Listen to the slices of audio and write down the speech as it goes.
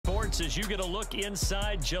Sports as you get a look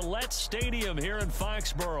inside Gillette Stadium here in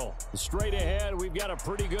Foxborough. Straight ahead, we've got a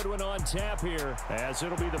pretty good one on tap here, as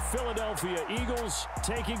it'll be the Philadelphia Eagles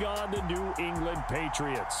taking on the New England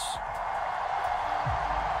Patriots.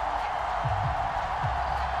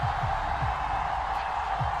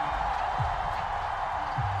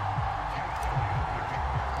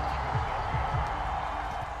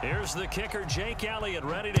 Here's the kicker, Jake Elliott,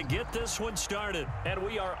 ready to get this one started. And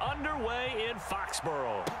we are underway in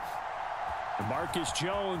Foxborough. Marcus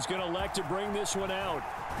Jones going to elect to bring this one out.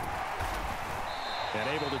 And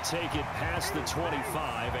able to take it past the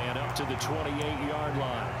 25 and up to the 28-yard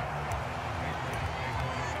line.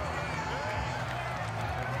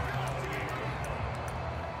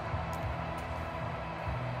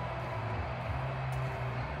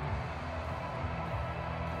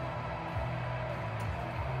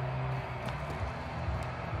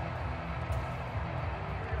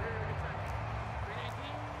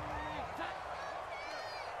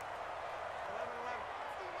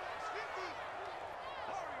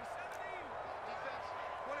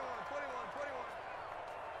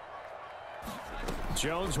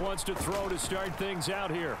 Jones wants to throw to start things out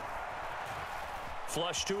here.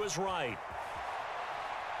 Flush to his right.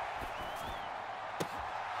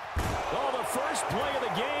 Oh, the first play of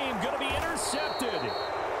the game going to be intercepted.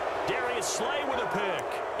 Darius Slay with a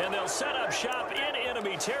pick. And they'll set up shop in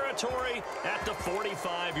enemy territory at the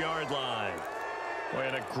 45-yard line. Boy,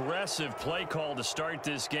 an aggressive play call to start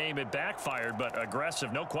this game. It backfired, but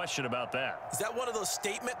aggressive, no question about that. Is that one of those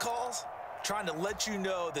statement calls? Trying to let you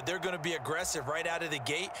know that they're going to be aggressive right out of the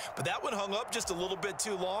gate, but that one hung up just a little bit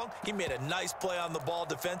too long. He made a nice play on the ball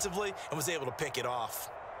defensively and was able to pick it off.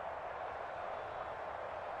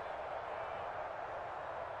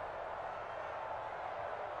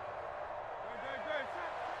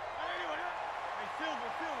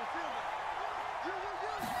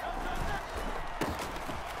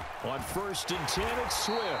 On 1st and 10, it's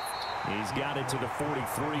Swift. He's got it to the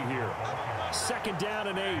 43 here. 2nd down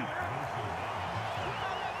and 8.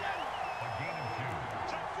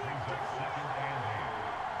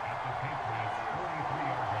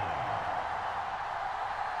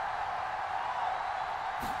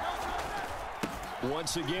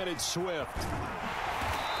 Once again, it's Swift.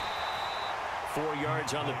 4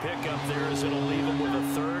 yards on the pickup there as it'll leave him with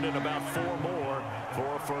a 3rd and about 4 more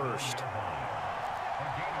for a first.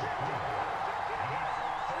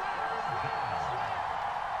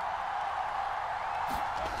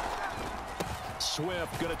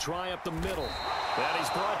 Swift going to try up the middle. And he's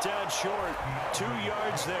brought down short. 2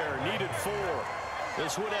 yards there, needed 4.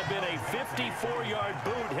 This would have been a 54-yard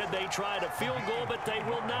boot had they tried a field goal, but they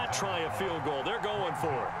will not try a field goal. They're going for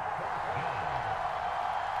it.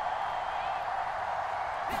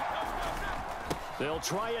 They'll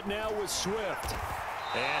try it now with Swift.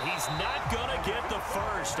 And he's not going to get the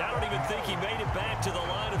first. I don't even think he made it back to the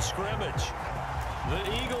line of scrimmage.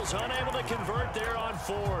 The Eagles unable to convert there on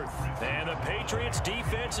 4th. And the Patriots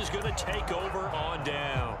defense is going to take over on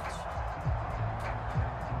downs.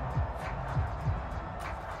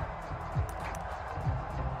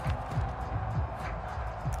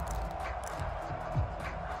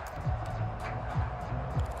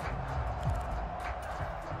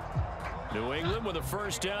 New England with a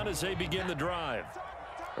first down as they begin the drive.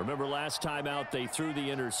 Remember last time out they threw the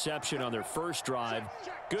interception on their first drive.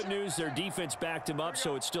 Good news, their defense backed them up,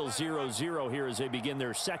 so it's still 0-0 here as they begin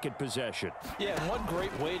their second possession. Yeah, and one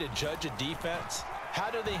great way to judge a defense, how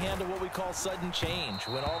do they handle what we call sudden change?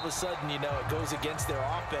 When all of a sudden, you know, it goes against their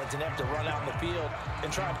offense and they have to run out in the field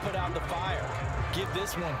and try and put out the fire. Give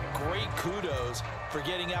this one great kudos for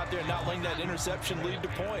getting out there and not letting that interception lead to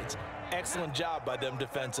points. Excellent job by them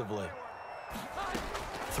defensively.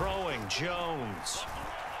 Throwing Jones.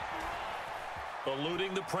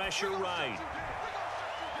 Eluding the pressure right.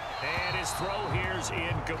 And his throw here's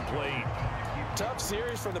incomplete. Tough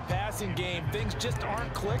series for the passing game. Things just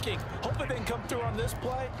aren't clicking. Hopefully they can come through on this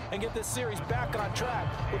play and get this series back on track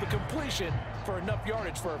with a completion for enough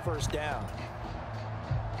yardage for a first down.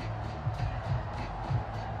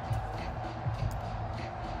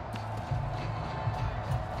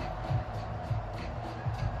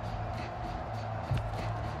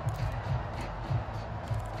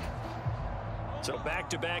 So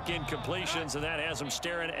back-to-back incompletions, and that has them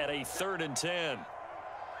staring at a 3rd and 10.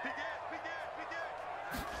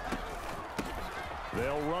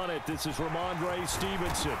 They'll run it. This is Ramondre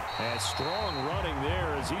Stevenson. And strong running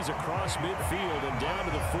there as he's across midfield and down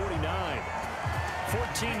to the 49.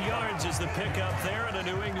 14 yards is the pickup there and a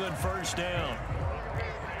New England first down.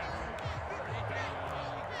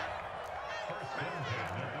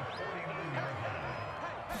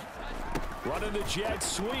 Running the jet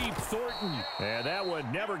sweep, Thornton. And that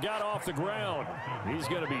one never got off the ground. He's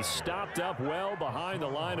going to be stopped up well behind the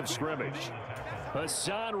line of scrimmage.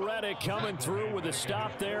 Hassan Reddick coming through with a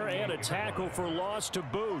stop there and a tackle for loss to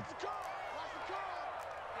boot.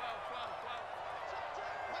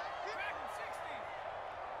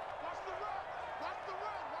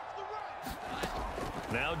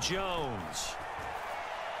 Now Jones.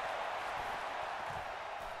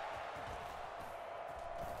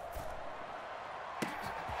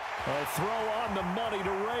 A throw on the money to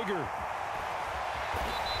Rager.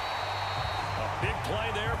 A big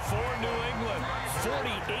play there for New England.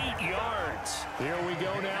 48 yards. Here we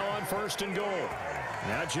go now on 1st and goal.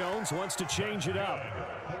 Now Jones wants to change it up.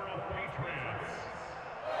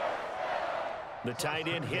 The tight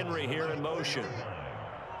end Henry here in motion.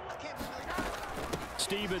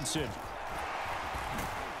 Stevenson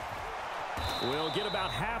will get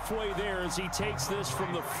about halfway there as he takes this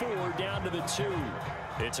from the 4 down to the 2.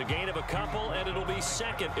 It's a gain of a couple, and it'll be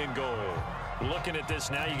 2nd and goal. Looking at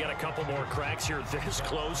this now, you got a couple more cracks here this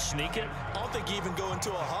close. Sneak it. I don't think you even go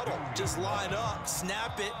into a huddle. Just line up,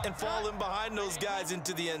 snap it, and fall in behind those guys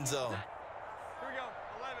into the end zone. Here we go.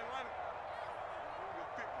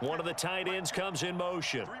 11. One of the tight ends comes in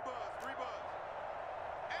motion. 3 buzz.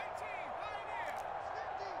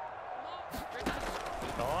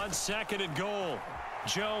 18. On 2nd and goal,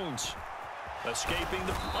 Jones escaping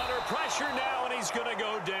the under pressure now, and he's going to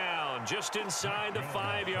go down just inside the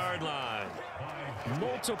 5-yard line.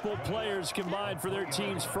 Multiple players combined for their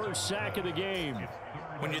team's first sack of the game.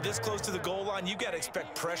 When you're this close to the goal line, you got to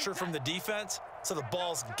expect pressure from the defense, so the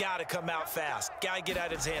ball's got to come out fast. Got to get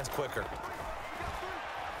out of his hands quicker.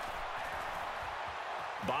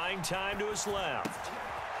 Buying time to his left.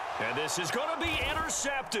 And this is going to be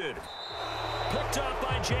intercepted. Picked up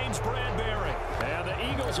by James Bradbury. And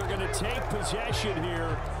the Eagles are going to take possession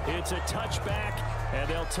here. It's a touchback, and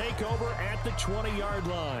they'll take over at the 20-yard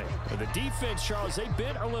line. And the defense, Charles, they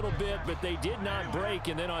bit a little bit, but they did not break.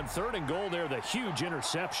 And then on 3rd and goal there, the huge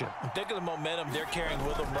interception. Think of the momentum they're carrying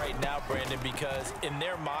with them right now, Brandon, because in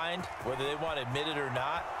their mind, whether they want to admit it or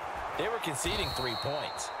not, they were conceding 3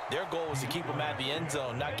 points. Their goal was to keep them at the end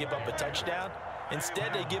zone, not give up a touchdown.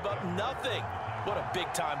 Instead, they give up nothing. What a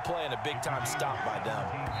big-time play and a big-time stop by them.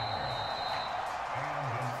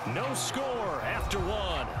 No score after 1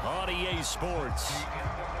 on EA Sports.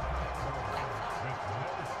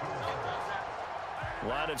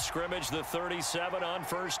 Line of scrimmage, the 37 on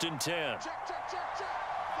 1st and 10.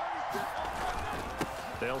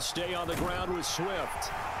 They'll stay on the ground with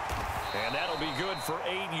Swift. And that'll be good for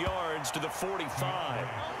 8 yards to the 45.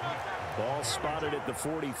 Ball spotted at the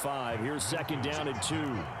 45. Here's 2nd down and 2.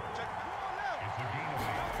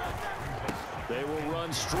 They will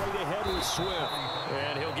run straight ahead with Swift.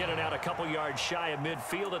 And he'll get it out a couple yards shy of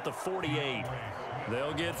midfield at the 48.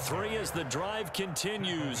 They'll get 3 as the drive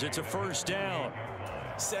continues. It's a 1st down.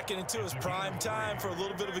 2nd and 2 is prime time for a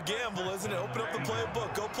little bit of a gamble, isn't it? Open up the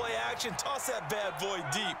playbook, go play action, toss that bad boy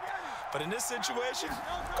deep. But in this situation,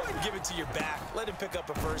 go ahead and give it to your back. Let him pick up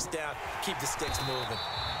a 1st down. Keep the sticks moving.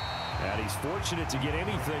 And he's fortunate to get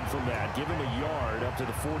anything from that. Give him a yard up to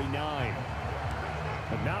the 49.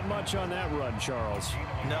 But not much on that run, Charles.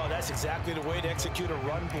 No, that's exactly the way to execute a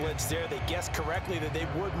run blitz there. They guessed correctly that they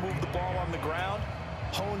would move the ball on the ground,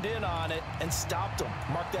 honed in on it, and stopped them.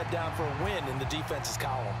 Mark that down for a win in the defense's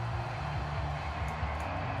column.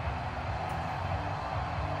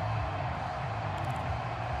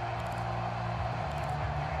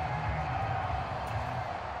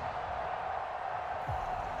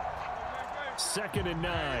 Second and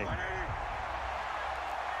 9.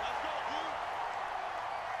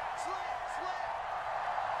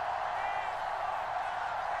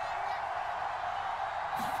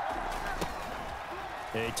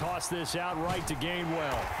 They toss this out right to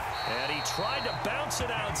Gainwell. And he tried to bounce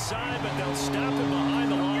it outside, but they'll stop him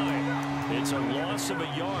behind the line. It's a loss of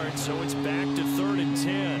a yard, so it's back to 3rd and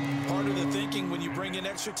 10. Part of the thinking when you bring in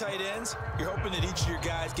extra tight ends, you're hoping that each of your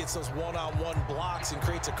guys gets those one-on-one blocks and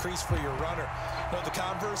creates a crease for your runner. You know, the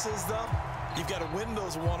converse is, though, you've got to win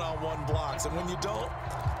those one-on-one blocks. And when you don't,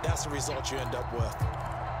 that's the result you end up with.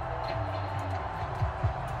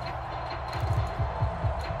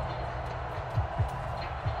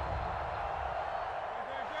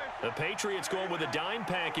 The Patriots going with a dime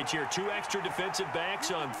package here. 2 extra defensive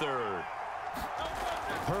backs on 3rd.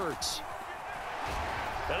 Hurts.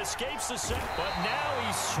 That escapes the set, but now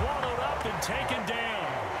he's swallowed up and taken down.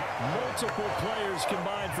 Multiple players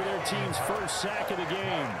combined for their team's first sack of the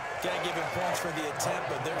game. Got to give him points for the attempt,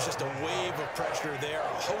 but there's just a wave of pressure there.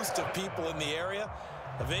 A host of people in the area.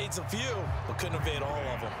 Evades a few, but couldn't evade all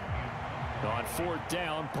of them. On fourth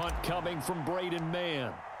down, punt coming from Brady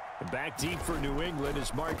man. Back deep for New England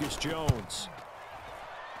is Marcus Jones.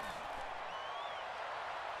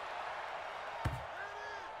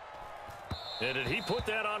 And did he put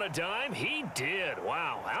that on a dime? He did.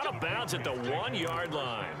 Wow. Out of bounds at the 1-yard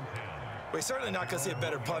line. We're certainly not going to see a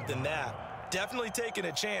better punt than that. Definitely taking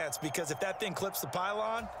a chance, because if that thing clips the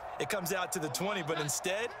pylon, it comes out to the 20, but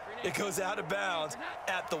instead it goes out of bounds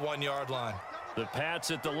at the 1-yard line. The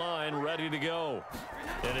Pats at the line, ready to go.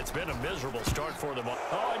 And it's been a miserable start for them.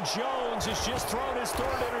 Oh, and Jones has just thrown his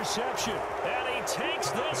third interception. And he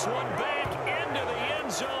takes this one back into the end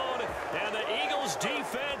zone. And the Eagles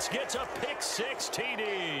defense gets a pick-6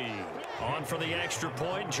 TD. On for the extra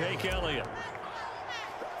point, Jake Elliott.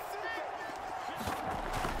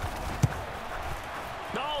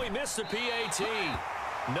 No, he missed the PAT.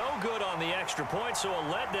 No good on the extra point, so a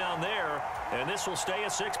letdown there. And this will stay a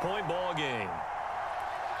 6-point ball game.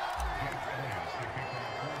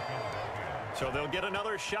 So they'll get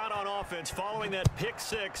another shot on offense following that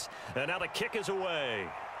pick-6. And now the kick is away.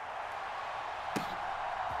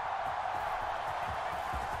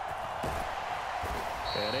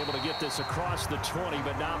 And able to get this across the 20,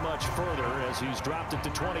 but not much further as he's dropped at the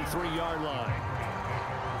 23-yard line.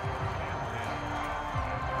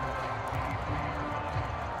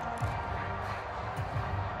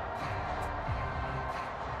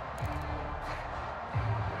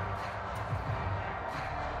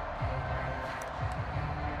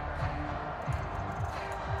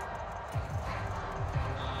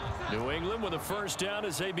 New England with a first down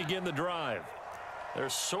as they begin the drive. They're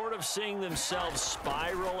sort of seeing themselves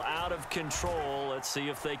spiral out of control. Let's see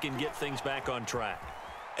if they can get things back on track.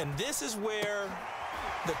 And this is where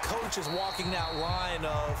the coach is walking that line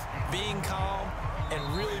of being calm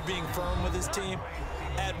and really being firm with his team.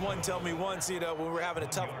 I had one tell me once, when we were having a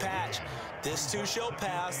tough patch, this too shall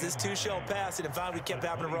pass, this too shall pass. And finally we kept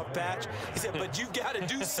having a rough patch. He said, but you got to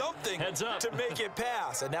do something to make it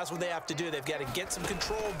pass. And that's what they have to do. They've got to get some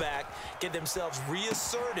control back, get themselves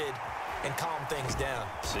reasserted, and calm things down.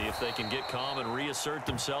 See if they can get calm and reassert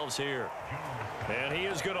themselves here. And he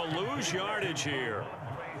is going to lose yardage here.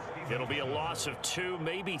 It'll be a loss of 2,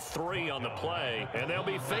 maybe 3 on the play, and they'll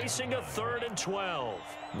be facing a 3rd and 12.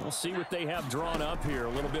 We'll see what they have drawn up here, a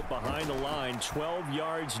little bit behind the line. 12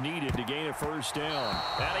 yards needed to gain a first down.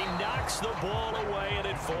 And he knocks the ball away, and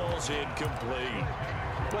it falls incomplete.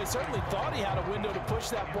 Well, he certainly thought he had a window to push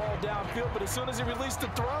that ball downfield, but as soon as he released the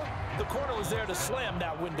throw, the corner was there to slam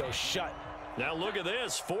that window shut. Now look at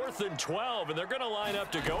this, 4th and 12, and they're going to line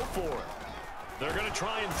up to go for it. They're going to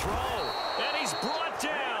try and throw, and he's brought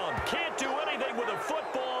down. Can't do anything with a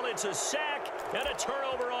football. It's a sack and a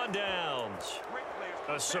turnover on downs.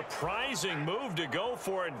 A surprising move to go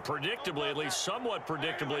for it, and predictably, at least somewhat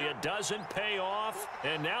predictably, it doesn't pay off.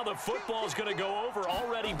 And now the football is going to go over,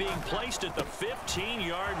 already being placed at the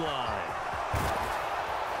 15-yard line.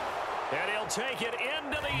 And he'll take it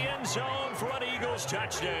into the end zone for an Eagles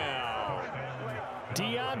touchdown.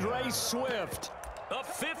 DeAndre Swift. A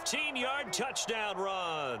 15-yard touchdown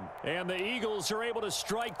run. And the Eagles are able to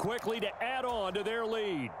strike quickly to add on to their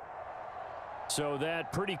lead. So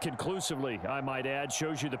that pretty conclusively, I might add,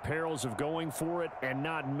 shows you the perils of going for it and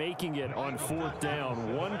not making it on 4th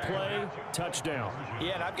down. One play, touchdown.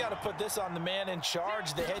 Yeah, and I've got to put this on the man in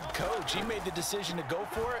charge, the head coach. He made the decision to go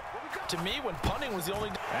for it. To me, when punting was the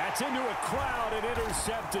only... That's into a crowd and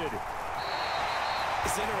intercepted.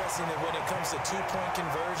 It's interesting that when it comes to 2-point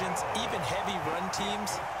conversions, even heavy run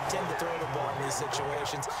teams tend to throw the ball in these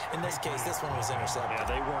situations. In this case, this one was intercepted. Yeah,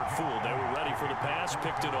 they weren't fooled. They were ready for the pass,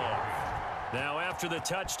 picked it off. Now after the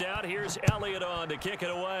touchdown, here's Elliott on to kick it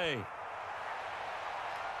away.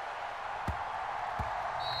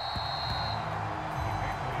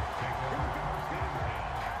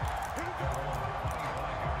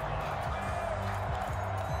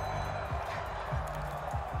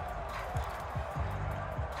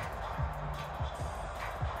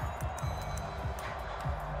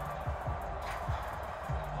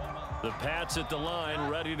 The Pats at the line,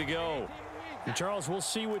 ready to go. And Charles, we'll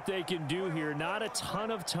see what they can do here. Not a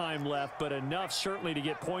ton of time left, but enough certainly to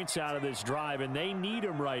get points out of this drive, and they need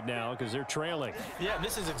them right now because they're trailing. Yeah, and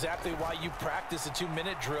this is exactly why you practice a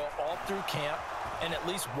 2-minute drill all through camp and at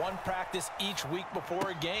least one practice each week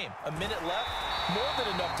before a game. A minute left, more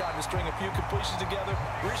than enough time to string a few completions together,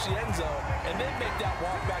 reach the end zone, and then make that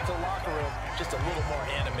walk back to the locker room just a little more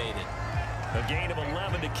animated. A gain of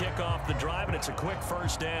 11 to kick off the drive, and it's a quick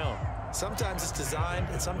first down. Sometimes it's designed,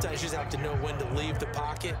 and sometimes you just have to know when to leave the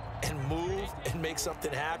pocket and move and make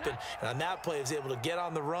something happen. And on that play, he was able to get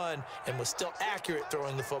on the run and was still accurate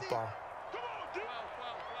throwing the football.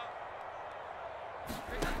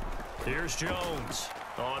 Here's Jones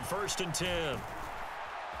on 1st and 10.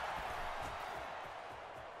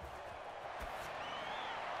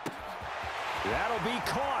 That'll be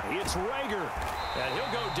caught. It's Rager. And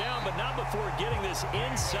he'll go down, but not before getting this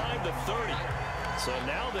inside the 30. So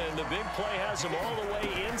now then, the big play has him all the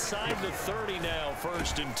way inside the 30 now,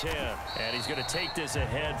 1st and 10. And he's going to take this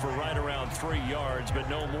ahead for right around 3 yards, but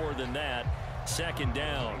no more than that. 2nd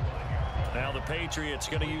down. Now the Patriots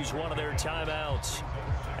going to use one of their timeouts,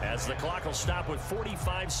 as the clock will stop with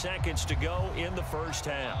 45 seconds to go in the first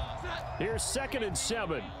half. Here's 2nd and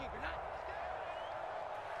 7.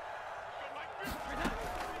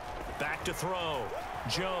 Back to throw.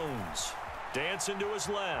 Jones dancing to his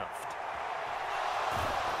left.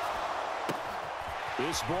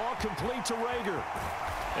 This ball complete to Rager.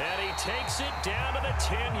 And he takes it down to the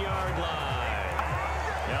 10-yard line.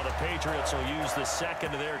 Now the Patriots will use the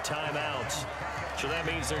 2nd of their timeouts. So that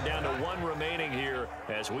means they're down to 1 remaining here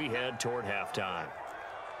as we head toward halftime.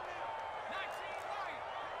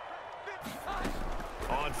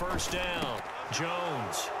 On 1st down,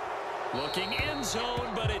 Jones looking end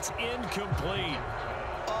zone, but it's incomplete.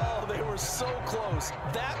 Oh, they were so close.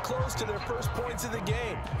 That close to their first points of the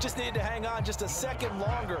game. Just needed to hang on just a second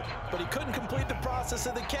longer, but he couldn't complete the process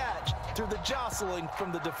of the catch through the jostling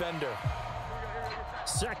from the defender.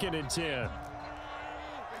 2nd and 10. Here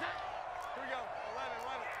we go.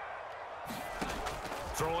 11.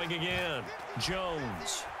 Throwing again.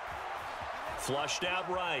 Jones. Flushed out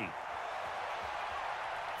right.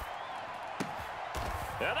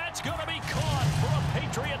 And that's going to be caught for a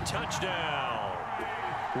Patriot touchdown.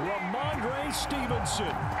 Ramondre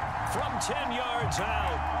Stevenson from 10 yards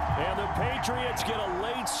out. And the Patriots get a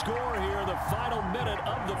late score here in the final minute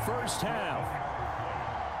of the first half.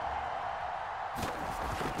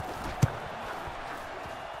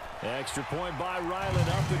 Extra point by Ryland,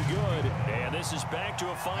 up and good. And this is back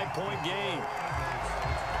to a 5-point game.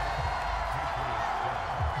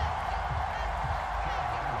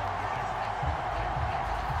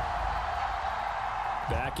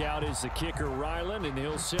 Back out is the kicker, Ryland, and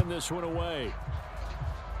he'll send this one away.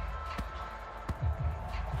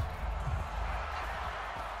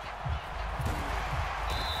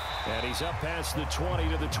 And he's up past the 20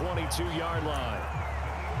 to the 22-yard line.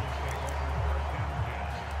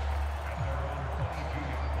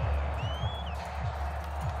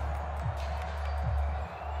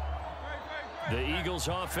 The Eagles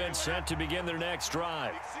offense set to begin their next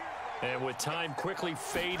drive. And with time quickly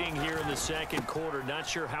fading here in the second quarter, not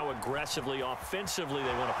sure how aggressively, offensively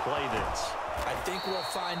they want to play this. I think we'll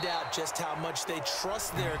find out just how much they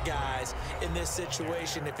trust their guys in this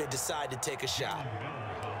situation if they decide to take a shot.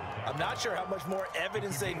 I'm not sure how much more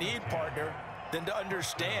evidence they need, partner, than to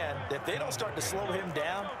understand that if they don't start to slow him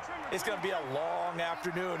down, it's going to be a long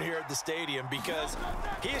afternoon here at the stadium, because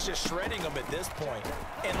he is just shredding them at this point.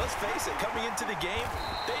 And let's face it, coming into the game,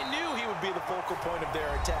 they knew he would be the focal point of their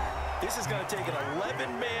attack. This is going to take an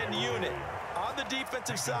 11-man unit on the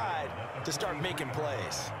defensive side to start making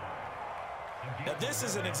plays. Now, this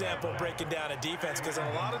is an example of breaking down a defense, because on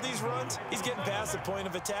a lot of these runs, he's getting past the point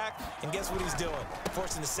of attack, and guess what he's doing?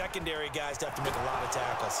 Forcing the secondary guys to have to make a lot of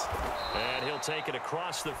tackles. And he'll take it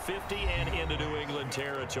across the 50 and into New England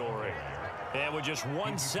territory. And with just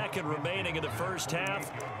 1 second remaining in the first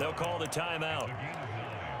half, they'll call the timeout.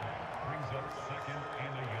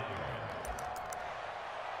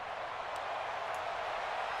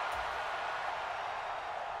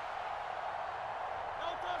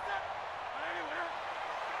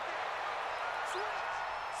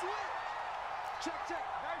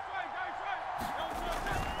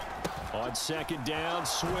 On 2nd down,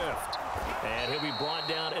 Swift. And he'll be brought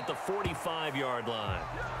down at the 45-yard line.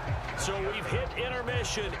 So we've hit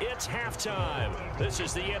intermission. It's halftime. This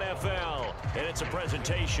is the NFL, and it's a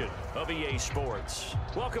presentation of EA Sports.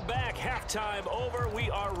 Welcome back. Halftime over.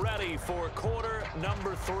 We are ready for quarter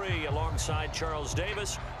number 3. Alongside Charles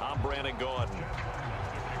Davis, I'm Brandon Gordon.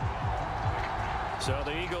 So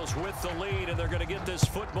the Eagles with the lead, and they're going to get this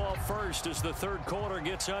football first as the third quarter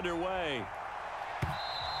gets underway.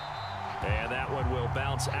 And that one will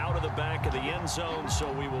bounce out of the back of the end zone,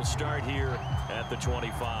 so we will start here at the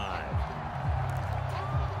 25.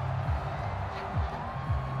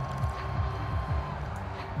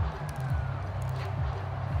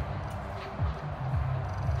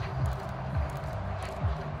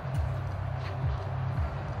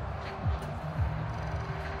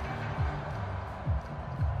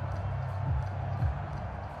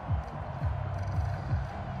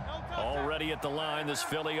 Already at the line, this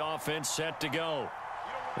Philly offense set to go.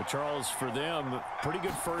 Charles, for them, pretty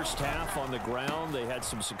good first half on the ground. They had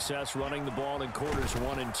some success running the ball in quarters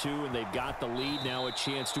 1 and 2, and they've got the lead. Now a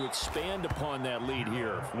chance to expand upon that lead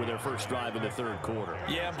here with their first drive in the third quarter.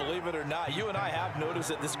 Yeah, believe it or not, you and I have noticed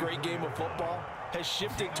that this great game of football has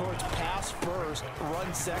shifted towards pass first,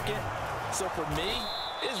 run second. So for me,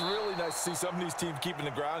 it's really nice to see some of these teams keeping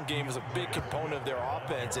the ground game as a big component of their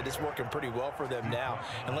offense, and it's working pretty well for them now.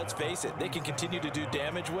 And let's face it, they can continue to do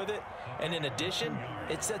damage with it. And in addition,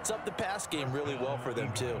 it sets up the pass game really well for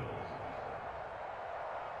them too.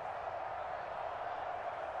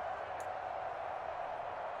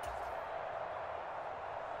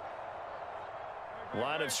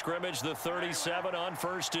 Line of scrimmage, the 37 on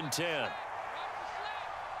 1st and 10.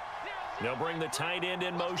 They'll bring the tight end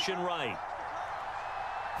in motion right.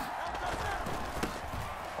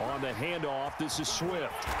 On the handoff, this is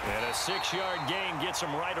Swift. And a 6-yard gain gets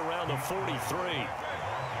him right around the 43.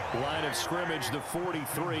 Line of scrimmage, the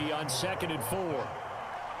 43 on 2nd and 4.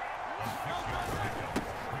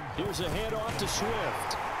 Here's a handoff to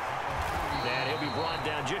Swift. And he'll be brought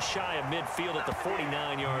down just shy of midfield at the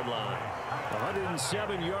 49-yard line.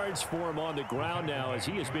 107 yards for him on the ground now as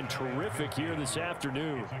he has been terrific here this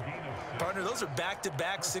afternoon. Partner, those are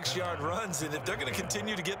back-to-back 6-yard runs, and if they're going to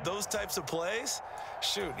continue to get those types of plays,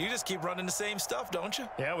 shoot, you just keep running the same stuff, don't you?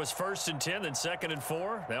 Yeah, it was 1st and 10, then 2nd and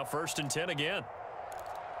 4, now 1st and 10 again.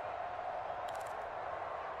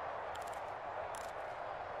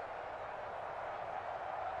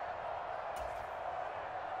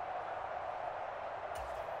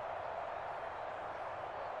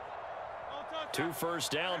 Two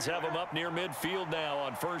first downs have him up near midfield now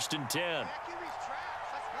on 1st and 10.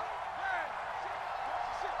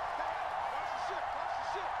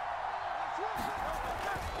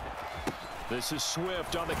 This is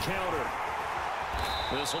Swift on the counter.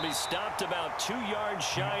 This will be stopped about 2 yards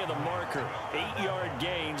shy of the marker. 8-yard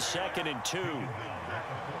gain, 2nd and 2.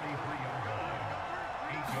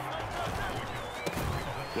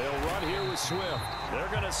 They'll run here with Swift. They're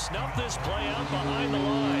going to snuff this play out behind the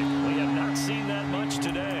line. We have not seen that much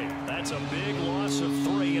today. That's a big loss of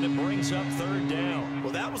 3, and it brings up 3rd down.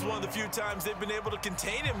 Well, that was one of the few times they've been able to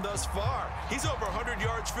contain him thus far. He's over 100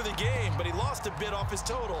 yards for the game, but he lost a bit off his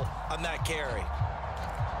total on that carry.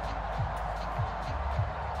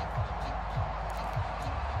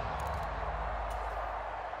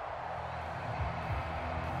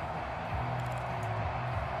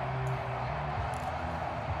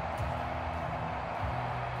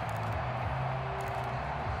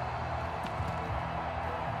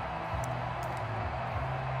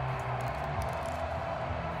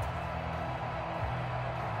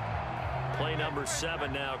 Play number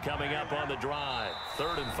 7 now coming up on the drive.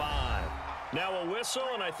 3rd and 5. Now a whistle,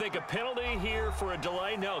 and I think a penalty here for a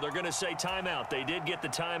delay. No, they're going to say timeout. They did get the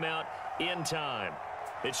timeout in time.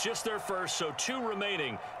 It's just their first, so 2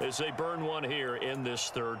 remaining as they burn one here in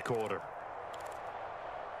this 3rd quarter.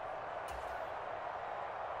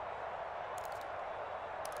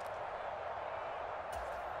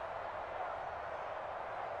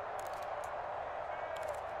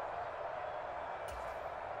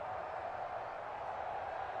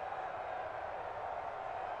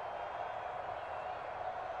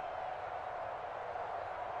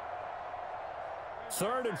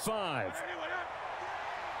 Third and 5.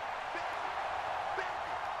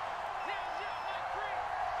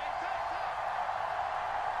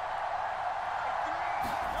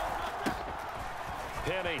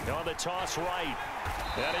 Penny on the toss right.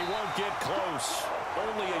 And he won't get close.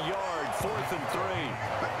 Only a yard, 4th and 3.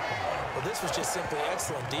 Well, this was just simply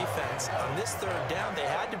excellent defense. On this 3rd down, they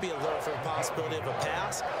had to be alert for the possibility of a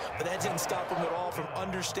pass, but that didn't stop them at all from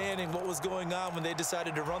understanding what was going on when they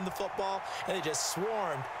decided to run the football, and they just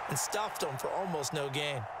swarmed and stuffed them for almost no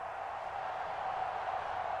gain.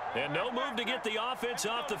 And no move to get the offense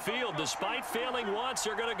off the field. Despite failing once,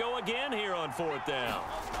 they're going to go again here on 4th down.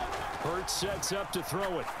 Hurts sets up to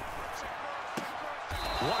throw it.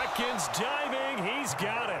 Watkins diving. He's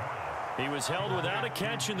got it. He was held without a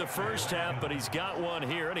catch in the first half, but he's got one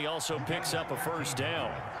here, and he also picks up a 1st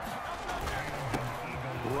down.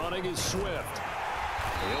 Running is Swift.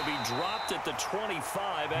 He'll be dropped at the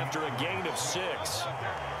 25 after a gain of 6.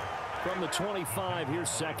 From the 25, here's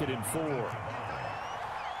 2nd and 4.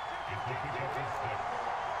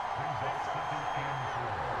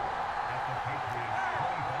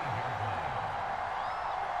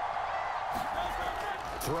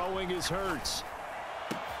 Throwing is Hurts.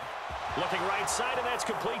 Looking right side, and that's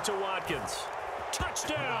complete to Watkins.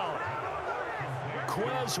 Touchdown!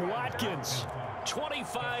 Quez Watkins.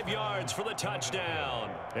 25 yards for the touchdown.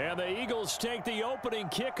 And the Eagles take the opening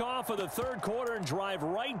kickoff of the third quarter and drive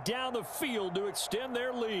right down the field to extend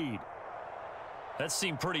their lead. That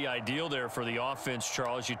seemed pretty ideal there for the offense,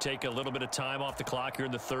 Charles. You take a little bit of time off the clock here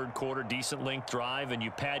in the third quarter, decent length drive, and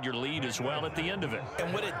you pad your lead as well at the end of it.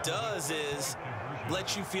 And what it does is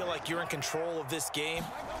let you feel like you're in control of this game,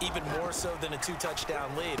 even more so than a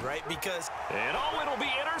 2-touchdown lead, right? Because... And oh, it'll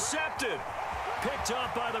be intercepted. Picked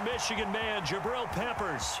up by the Michigan man, Jabril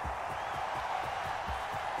Peppers.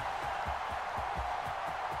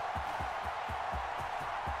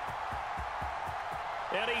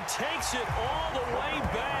 And he takes it all the way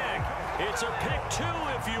back. It's a pick two,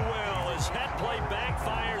 if you will, as that play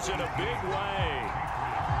backfires in a big way.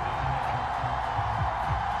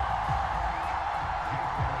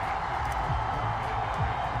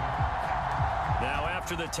 Now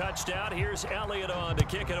after the touchdown, here's Elliott on to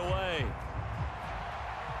kick it away.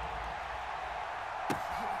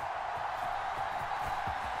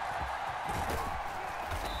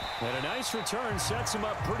 And a nice return sets him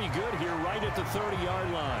up pretty good here right at the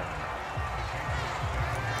 30-yard line.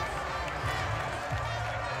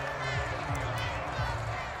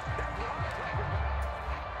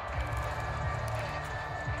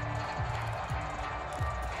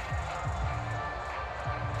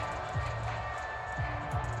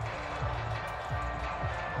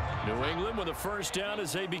 New England with a first down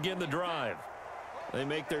as they begin the drive. They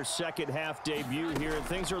make their second half debut here, and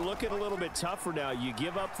things are looking a little bit tougher now. You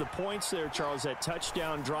give up the points there, Charles, that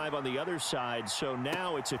touchdown drive on the other side. So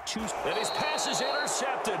now it's a two. And his pass is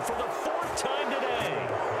intercepted for the fourth time today.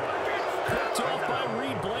 Picked off by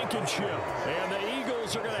Reed Blankenship. And the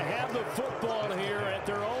Eagles are going to have the football here at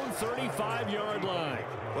their own 35-yard line.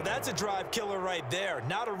 Well, that's a drive killer right there.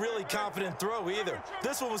 Not a really confident throw either.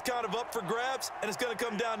 This one was kind of up for grabs, and it's going to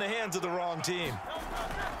come down the hands of the wrong team.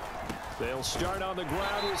 They'll start on the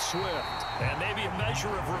ground with Swift. And maybe a measure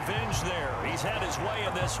of revenge there. He's had his way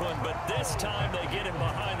in this one, but this time they get him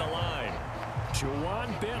behind the line.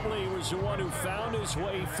 Juwan Bentley was the one who found his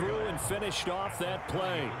way through and finished off that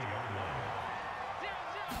play.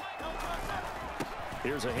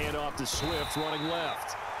 Here's a handoff to Swift running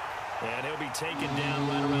left. And he'll be taken down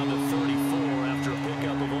right around the 34 after a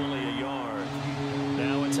pickup of only a yard.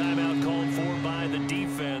 Now a timeout called for by the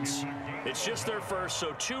defense. It's just their first,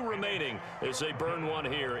 so 2 remaining as they burn one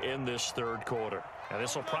here in this third quarter. And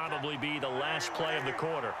this will probably be the last play of the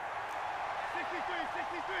quarter. 63,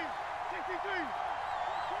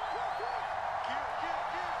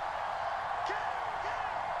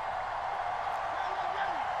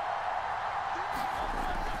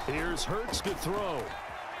 63. Here's Hurts to throw.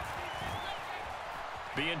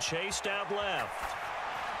 Being chased out left.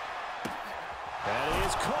 And he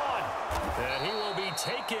is caught. And he will be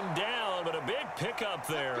taken down, but a big pickup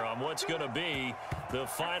there on what's going to be the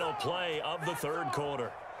final play of the third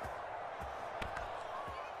quarter.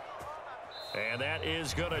 And that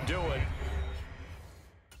is going to do it.